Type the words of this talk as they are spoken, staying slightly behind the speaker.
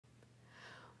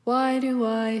Why do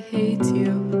I hate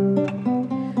you?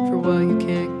 For what you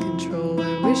can't control,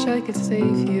 I wish I could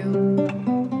save you.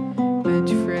 Meant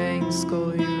you fraying the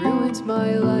skull, you ruined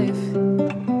my life.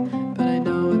 But I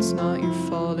know it's not your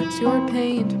fault, it's your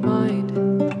pained mind.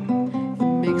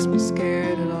 It makes me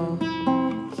scared at all.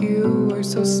 You were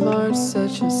so smart,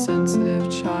 such a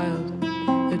sensitive child,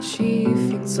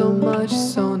 achieving so much,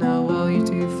 so now all you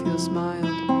do feels mild.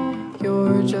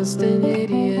 You're just an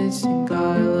idiot, and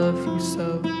God, I love you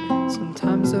so.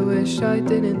 Sometimes I wish I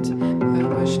didn't, I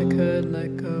wish I could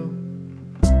let go.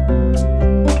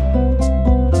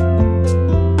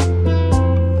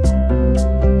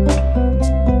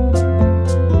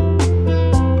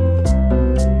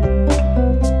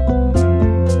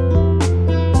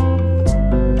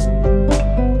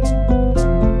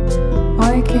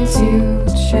 Why can't you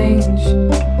change?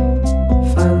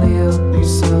 Finally help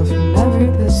yourself, you're never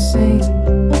the same.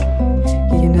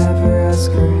 You never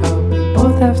ask for help, we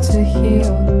both have to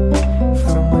heal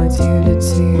from what you did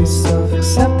to yourself.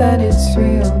 Accept that it's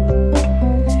real,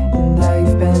 and that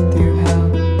you've been through hell.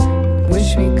 I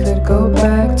wish we could go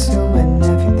back to when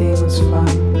everything was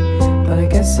fine, but I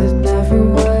guess it never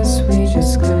was.